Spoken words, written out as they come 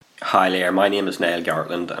Hi there, my name is Niall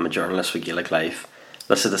Gartland. I'm a journalist for Gaelic Life.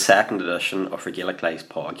 This is the second edition of our Gaelic Life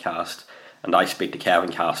podcast, and I speak to Kevin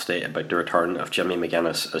Cassidy about the return of Jimmy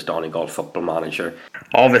McGuinness as Donegal football manager.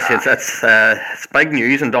 Obviously, it's big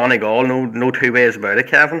news in Donegal. No two ways about it,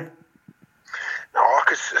 Kevin. No,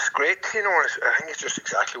 it's great. I think it's just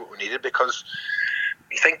exactly what we needed, because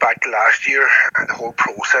you think back to last year and the whole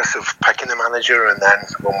process of picking the manager, and then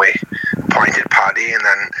when we appointed Paddy, and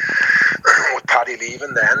then with Paddy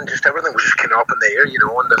leaving, then just everything was just kind of up in the air, and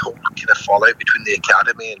the whole kind of fallout between the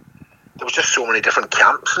academy, and there was just so many different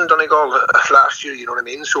camps in Donegal last year, you know what I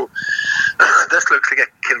mean? So this looks like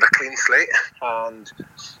a kind of a clean slate, and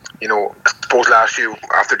I suppose last year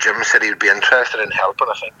after Jim said he would be interested in helping,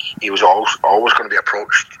 I think he was always going to be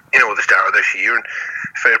approached, at the start of this year, and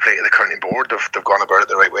fair play to the county board, they've gone about it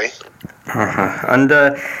the right way. And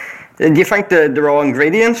do you think the raw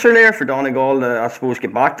ingredients are there for Donegal to, I suppose,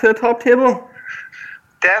 get back to the top table?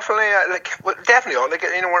 Definitely, definitely.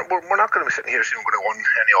 We're not going to be sitting here saying we're going to win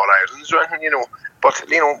any All-Irelands or anything, But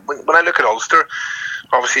when I look at Ulster,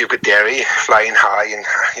 obviously you've got Derry flying high, and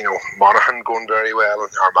Monaghan going very well,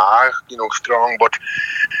 and Armagh, strong. But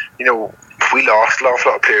we lost an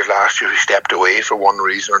awful lot of players last year who stepped away for one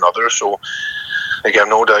reason or another. So, I have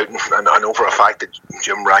no doubt, and I know for a fact that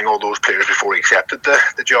Jim rang all those players before he accepted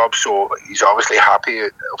the job. So he's obviously happy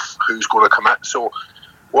of who's going to commit. So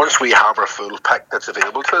once we have our full pick that's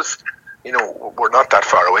available to us, we're not that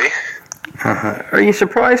far away. Are you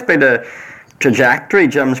surprised by the trajectory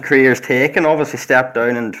Jim's career's taken? Obviously stepped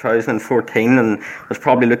down in 2014 and was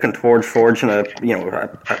probably looking towards forging a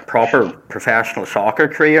proper professional soccer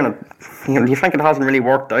career. And do you think it hasn't really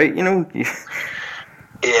worked out?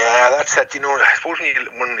 Yeah, that's it. I suppose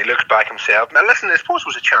when he looks back himself, now listen, I suppose it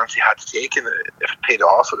was a chance he had to take, and if it paid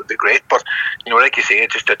off, it would be great. But like you say,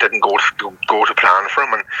 it didn't go to plan for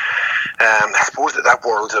him. And I suppose that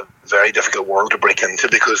world's a very difficult world to break into,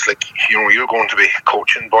 because you're going to be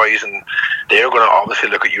coaching boys, and they're going to obviously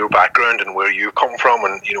look at your background and where you come from,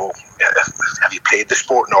 and have you played the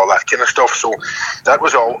sport and all that kind of stuff. So that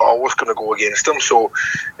was always going to go against him. So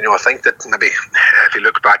I think that maybe if he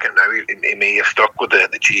looks back at it now, he may have stuck with the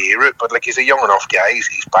GA route, but he's a young enough guy,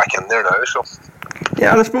 he's back in there now. So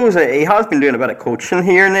yeah, and I suppose he has been doing a bit of coaching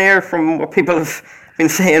here and there from what people have been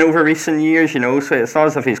saying over recent years, so it's not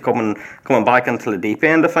as if he's coming back into the deep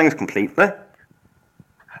end of things completely.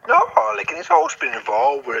 No, and he's always been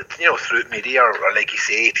involved with, through media, or like you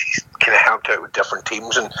say, he's kind of helped out with different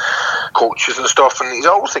teams and coaches and stuff, and he's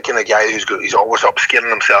always the kind of guy he's always upskilling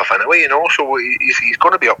himself anyway, so he's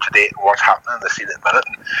going to be up to date on what's happening in the scene at the minute.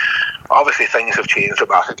 And obviously things have changed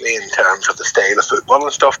dramatically in terms of the style of football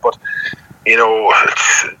and stuff, but Jim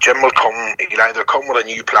he'll either come with a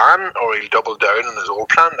new plan, or he'll double down on his old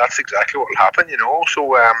plan. That's exactly what will happen,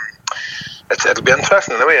 so it'll be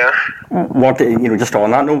interesting anyway, yeah. What, just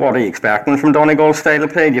on that note, what are you expecting from Donegal's style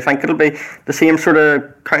of play? Do you think it'll be the same sort of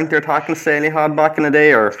counter-attacking style he had back in the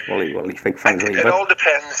day, or will he fix things a little bit? It all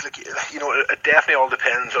depends, it definitely all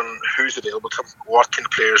depends on who's available to him, what kind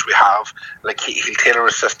of players we have. He'll tailor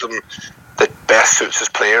a system that best suits his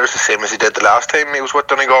players, the same as he did the last time he was with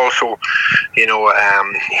Donegal. So, there'll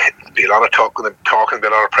be a lot of talking, a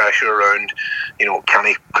lot of pressure around, can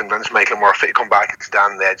he convince Michael Murphy to come back and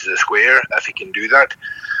stand on the edge of the square? If he can do that,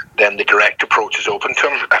 then the direct approach is open to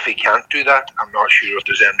him. If he can't do that, I'm not sure if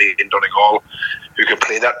there's anybody in Donegal who can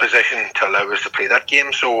play that position to allow us to play that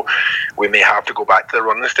game. So we may have to go back to the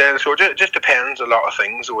running style. So it just depends a lot of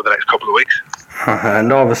things over the next couple of weeks.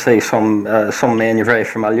 And obviously some men you're very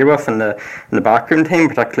familiar with in the backroom team,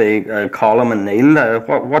 particularly Colum and Neil.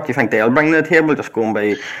 What do you think they'll bring to the table? Just going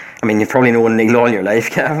by, you've probably known Neil all your life,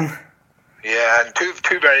 Kevin. Yeah, and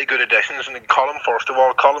two very good additions. And Colum, first of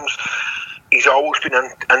all, he's always been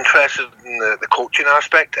interested in the coaching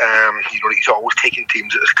aspect. He's always taken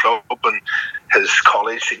teams at his club and his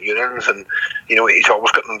college, St. Eunan's, and he's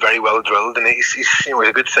always gotten very well drilled, and he's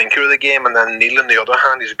a good thinker of the game. And then Neil, on the other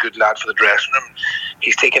hand, he's a good lad for the dressing room.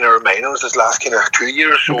 He's taken our minors this last kind of 2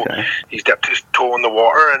 years, so he's dipped his toe in the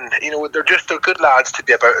water, and they're good lads to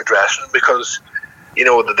be about a dressing room, because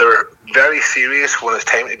they're very serious when it's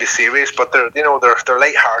time to be serious, but they're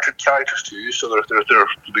light-hearted characters too, so they're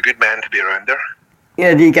be good men to be around there.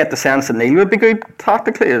 Yeah, do you get the sense that Neil would be good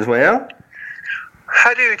tactically as well?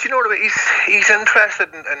 I do. Do you know what I mean? He's interested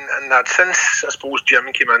in that since, I suppose, Jim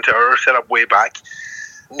came into our setup way back.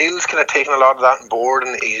 Neil's kind of taken a lot of that on board,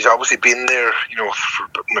 and he's obviously been there,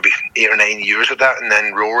 for maybe 8 or 9 years of that, and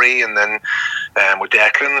then Rory, and then with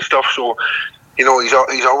Declan and stuff. So he's always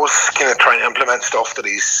kind of trying to implement stuff that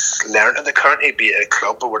he's learned in the county, be it a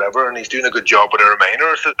club or whatever, and he's doing a good job with our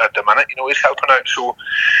minors at the minute. He's helping out. So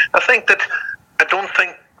I don't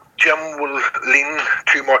think Jim will lean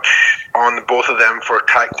too much on both of them for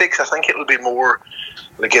tactics. I think it'll be more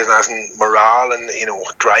like as in morale and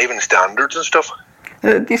drive and standards and stuff.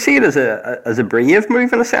 Do you see it as a brave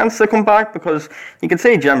move in a sense to come back? Because you can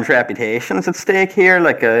say Jim's reputation's at stake here.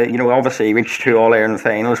 Like obviously he reached 2 All-Ireland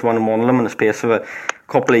finals, won one of them in the space of a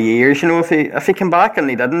couple of years. If he came back and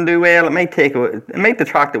he didn't do well, it might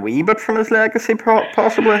detract a wee bit from his legacy,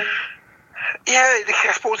 possibly. Yeah,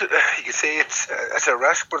 I suppose you could say it's a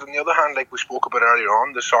risk, but on the other hand, like we spoke about earlier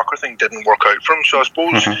on, the soccer thing didn't work out for him. So I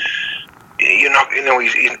suppose. He's not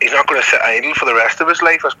going to sit idle for the rest of his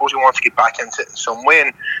life. I suppose he wants to get back into it in some way,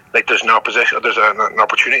 and like there's an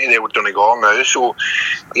opportunity there with Donegal now. So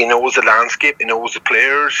he knows the landscape, he knows the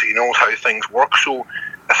players, he knows how things work. So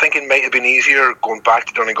I think it might have been easier going back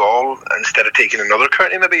to Donegal instead of taking another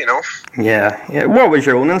county, maybe. Yeah. What was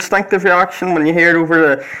your own instinctive reaction when you heard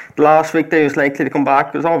over the last week that he was likely to come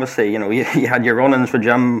back? Because obviously, you had your run-ins with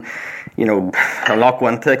Jim. A lot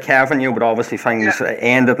went to Kevin, but obviously things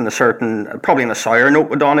ended in probably in a sour note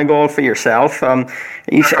with Donegal for yourself. Are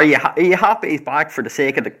you happy he's back for the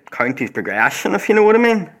sake of the county's progression, if you know what I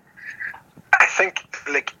mean? I think,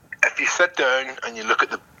 like, if you sit down and you look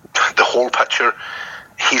at the whole picture,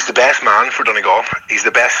 he's the best man for Donegal. He's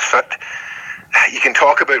the best fit. You can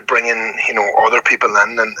talk about bringing, other people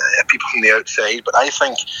in and people from the outside, but I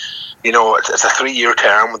think, it's a 3-year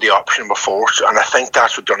term with the option of a 4th, and I think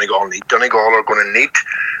that's what Donegal need. Donegal are going to need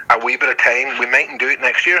a wee bit of time. We mightn't do it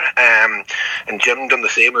next year, and Jim done the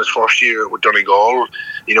same in his first year with Donegal.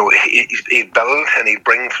 He'd build and he'd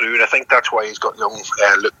bring through, and I think that's why he's got young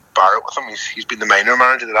Luke Barrett with him. He's been the minor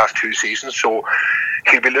manager the last 2 seasons, so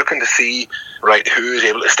he'll be looking to see who is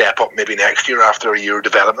able to step up maybe next year after a year of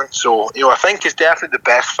development. So I think he's definitely the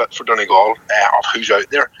best fit for Donegal of who's out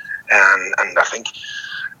there, and I think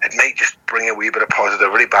it might just bring a wee bit of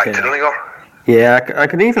positivity back to Donegal. Yeah, I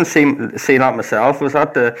could even see that myself. I was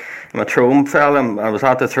at the Throne fell, I was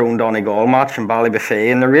at the Throne Donegal match in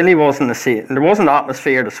Ballybuffet, and there really wasn't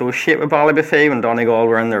atmosphere to associate with Ballybuffet when Donegal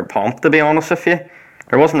were in their pomp, to be honest with you.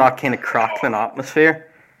 There wasn't that kind of crackling atmosphere.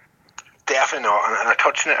 Definitely not, and I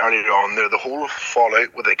touched on it earlier on there. The whole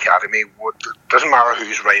fallout with the academy, doesn't matter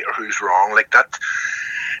who's right or who's wrong, like that.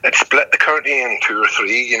 It split the county in 2 or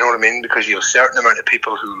 3, you know what I mean? Because you have a certain amount of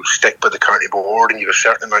people who stick with the county board, and you have a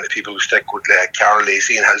certain amount of people who stick with Carol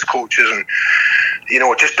Lacey and his coaches, and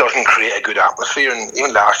it just doesn't create a good atmosphere. And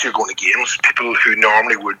even last year going to games, people who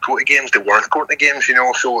normally would go to games, they weren't going to games,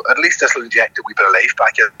 so at least this will inject a wee bit of life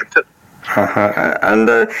back into it.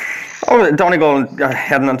 And Donegal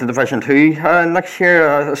heading into Division 2 next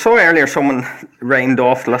year. I saw earlier someone rhymed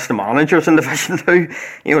off the list of managers in Division 2.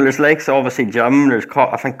 There's likes obviously Jim, there's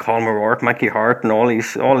I think Colin O'Rourke, Mickey Hart, and all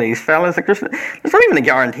these fellas. Like there's not even a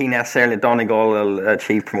guarantee necessarily Donegal will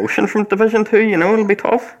achieve promotion from Division 2. It'll be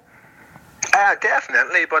tough.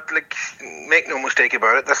 Definitely, but make no mistake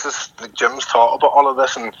about it, this is Jim's thought about all of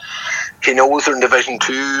this, and he knows they're in Division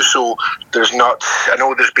 2, so I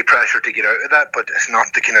know there's be pressure to get out of that, but it's not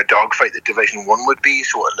the kind of dogfight that Division 1 would be,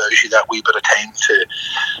 so it allows you that wee bit of time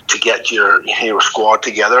to get your squad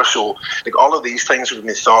together. So all of these things would have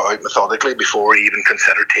been thought out methodically before he even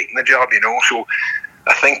considered taking the job, so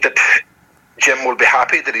I think that Jim will be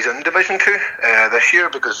happy that he's in Division 2 this year,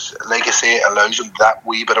 because, like I say, it allows him that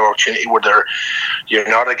wee bit of opportunity where you're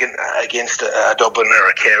not against a Dublin or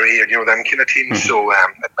a Kerry or them kind of teams. So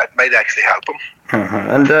it might actually help him.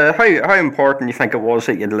 And how important do you think it was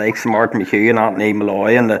that you'd like Martin McHugh and Anthony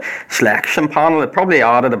Malloy in the selection panel? It probably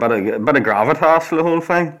added a bit of gravitas to the whole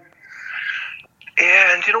thing.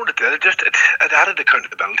 Yeah, and what it did? It added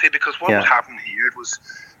accountability, because what was happening here was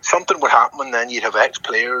something would happen, and then you'd have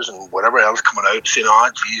ex-players and whatever else coming out saying,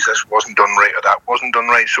 geez, this wasn't done right or that wasn't done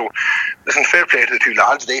right. So listen, fair play to the 2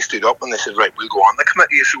 lads. They stood up and they said, right, we'll go on the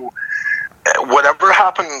committee. So whatever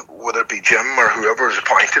happened, whether it be Jim or whoever is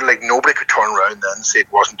appointed, nobody could turn around then and say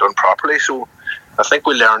it wasn't done properly. So I think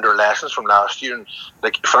we learned our lessons from last year, and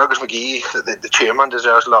Fergus McGee, the chairman,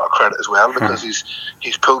 deserves a lot of credit as well, because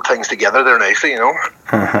he's pulled things together there nicely,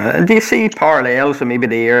 And do you see parallels with maybe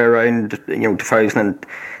the year around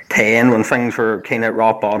 2010 when things were kind of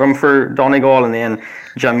rock bottom for Donegal, and then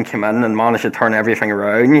Jim came in and managed to turn everything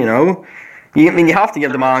around? You have to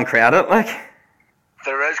give the man credit,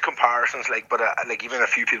 There is comparisons, but even a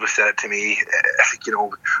few people said it to me.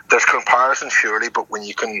 There's comparisons surely, but when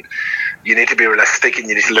you need to be realistic, and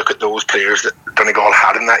you need to look at those players that Donegal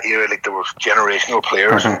had in that year. There were generational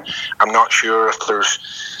players, and I'm not sure if there's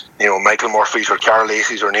Michael Murphy's or Carol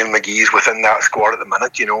Lacey's or Neil McGee's within that squad at the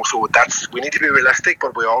minute. So we need to be realistic,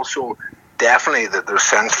 but we also definitely that there's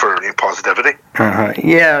sense for positivity.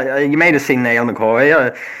 Yeah, you might have seen Niall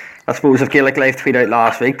McCoy I suppose if Gaelic Life tweeted out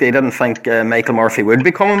last week, they didn't think Michael Murphy would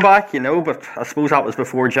be coming back, but I suppose that was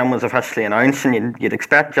before Jim was officially announced, and you'd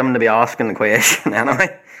expect Jim to be asking the question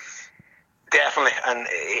anyway. Definitely, and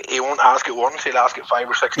he won't ask it once, he'll ask it 5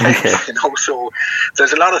 or 6 times, so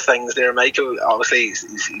there's a lot of things there. Michael, obviously,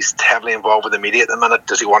 he's heavily involved with the media at the minute.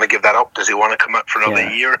 Does he want to give that up? Does he want to come up for another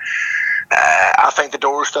year? I think the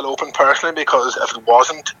door is still open personally, because if it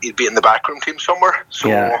wasn't, he'd be in the backroom team somewhere, so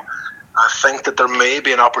I think that there may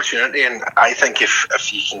be an opportunity, and I think if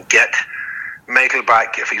you can get Michael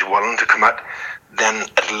back, if he's willing to commit, then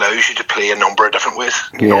it allows you to play a number of different ways.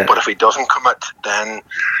 But if he doesn't commit, then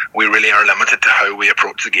we really are limited to how we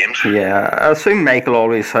approach the games. Yeah, I assume Michael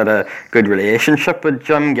always had a good relationship with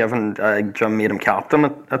Jim, given Jim made him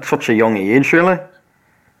captain at such a young age, really.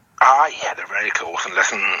 Yeah, they're very close. And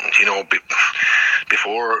listen,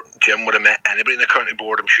 before Jim would have met anybody in the county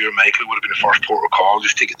board, I'm sure Michael would have been the first port of call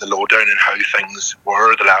just to get the lowdown on how things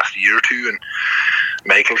were the last year or two. And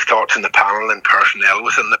Michael's thoughts in the panel, and personnel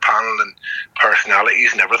within the panel, and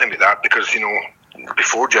personalities and everything like that, because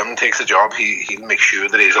before Jim takes the job, he'll make sure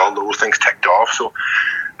that he's all those things ticked off. So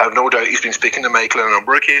I've no doubt he's been speaking to Michael on a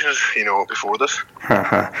number of occasions, before this.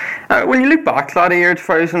 When you look back to that year,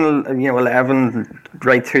 2011,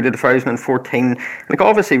 right through to 2014,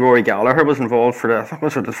 obviously Rory Gallagher was involved for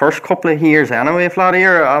the first couple of years anyway of that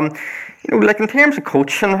year. In terms of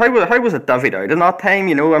coaching, how was it divvied out in that time?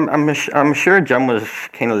 I'm sure Jim was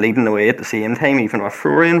kind of leading the way at the same time, even with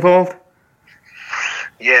Rory involved.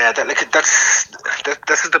 Yeah,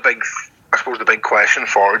 this is the big question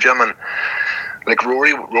for Jim, and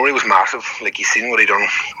Rory was massive. He's seen what he done,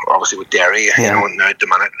 obviously with Derry, now at the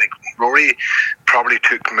minute. Rory probably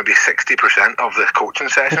took maybe 60% of the coaching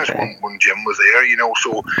sessions when Jim was there.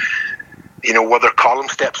 So whether Colm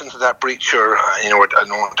steps into that breach, or I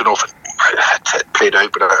don't know if it played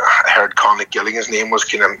out, but I heard Conor Gilligan's name was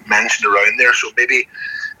kind of mentioned around there. So maybe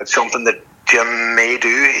it's something that Jim may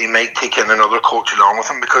do. He might take in another coach along with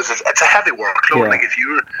him, because it's a heavy workload. If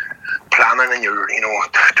you're planning and you're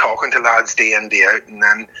talking to lads day in day out, and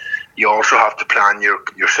then you also have to plan your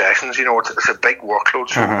sessions, it's a big workload.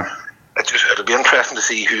 So it'll be interesting to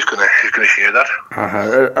see who's gonna share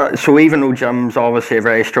that. So even though Jim's obviously a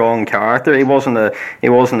very strong character, he wasn't a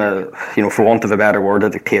for want of a better word, a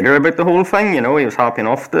dictator about the whole thing. He was happy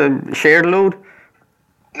enough to share the load.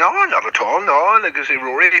 No, not at all. No,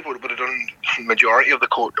 Rory would have done the majority of the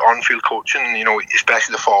on-field coaching,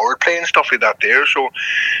 especially the forward play and stuff like that there. So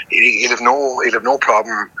he'll have no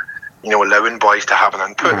problem, allowing boys to have an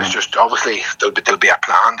input. It's just obviously there'll be a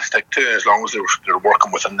plan to stick to, as long as they're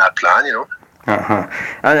working within that plan,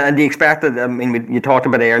 And do you expect that? I mean, you talked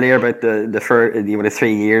about earlier about the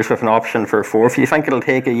 3 years with an option for a fourth. Do you think it'll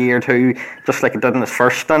take a year or two, just like it did in his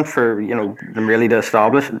first stint, for them really to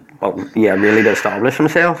establish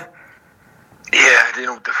themselves? Yeah,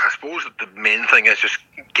 I suppose the main thing is just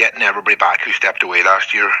getting everybody back who stepped away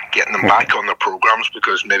last year, getting them back on their programs,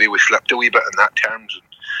 because maybe we slipped a wee bit in that terms,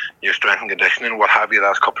 strength and conditioning, what have you,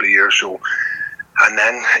 last couple of years. So. And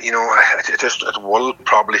then, it will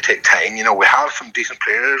probably take time. We have some decent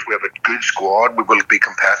players. We have a good squad. We will be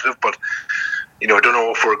competitive. But, I don't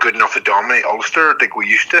know if we're good enough to dominate Ulster like we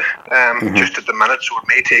used to, just at the minute. So it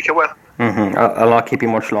may take a while. I'll not keep you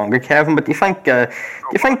much longer, Kevin. But do you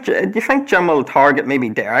think Jim will target maybe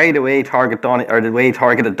Derry the way he targeted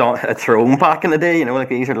Tyrone back in the day?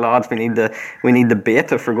 These are the lads we need the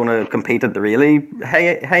bait if we're going to compete at the really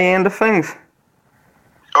high end of things.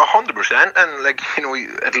 100%, and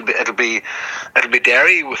it'll be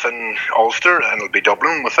Derry within Ulster, and it'll be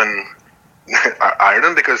Dublin within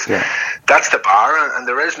Ireland, because that's the bar, and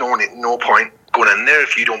there is no point going in there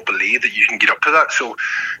if you don't believe that you can get up to that. So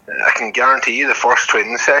I can guarantee you the first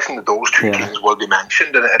training session that those two teams will be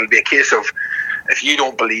mentioned, and it'll be a case of, if you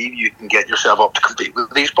don't believe you can get yourself up to compete with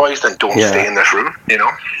these boys, then don't stay in this room,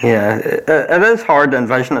 Yeah, it is hard to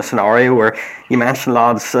envision a scenario where you mentioned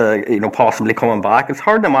lads, possibly coming back. It's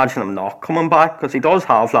hard to imagine him not coming back, because he does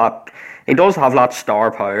have that star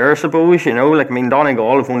power, I suppose.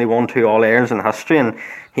 Donegal have only won 2 All-Irelands in history, and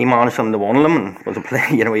he managed them to win them, and was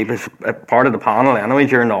he was a part of the panel anyway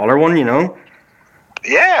during the other one.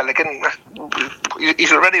 Yeah, and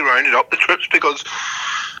he's already rounded up the troops, because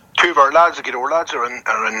 2 of our lads, the Gidor lads, are in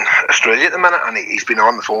Australia at the minute, and he's been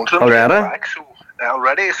on the phone to them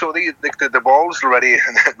already. So the ball's already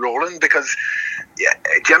rolling, because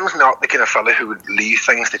Jim's not the kind of fella who would leave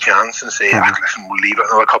things to chance and say, listen, we'll leave it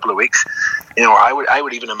another couple of weeks. I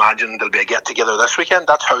would even imagine there'll be a get together this weekend.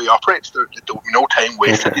 That's how he operates. There'll be no time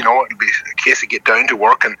wasted. It'll be a case of get down to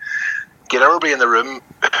work and get everybody in the room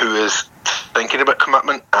who is thinking about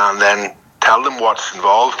commitment, and then tell them what's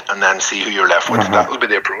involved, and then see who you're left with. That will be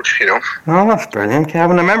the approach, you know. Oh, that's brilliant,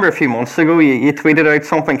 Kevin. I remember a few months ago you tweeted out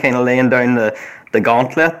something kind of laying down the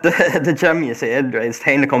gauntlet to Jim. You said it's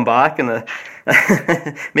time to come back, and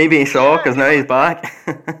maybe he saw because now he's back.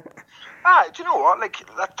 Do you know what? Like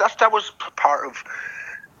that was part of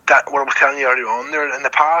that. What I was telling you earlier on there. In the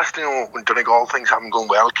past, you know, when Donegal things haven't gone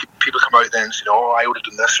well, people come out then and say, "Oh, I would have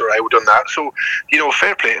done this or I would have done that." So, you know,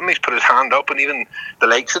 fair play to him. He's put his hand up, and even the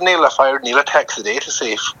likes of Neil. I fired Neil a text today to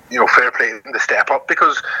say, you know, fair play to him to step up,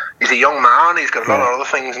 because he's a young man. He's got a lot of other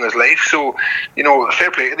things in his life. So, you know,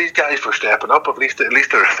 fair play to these guys for stepping up. At least they're going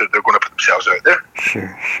to put themselves out there.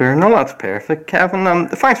 Sure. No, that's perfect, Kevin.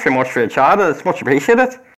 Thanks very much for your chat. It's much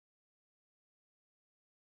appreciated.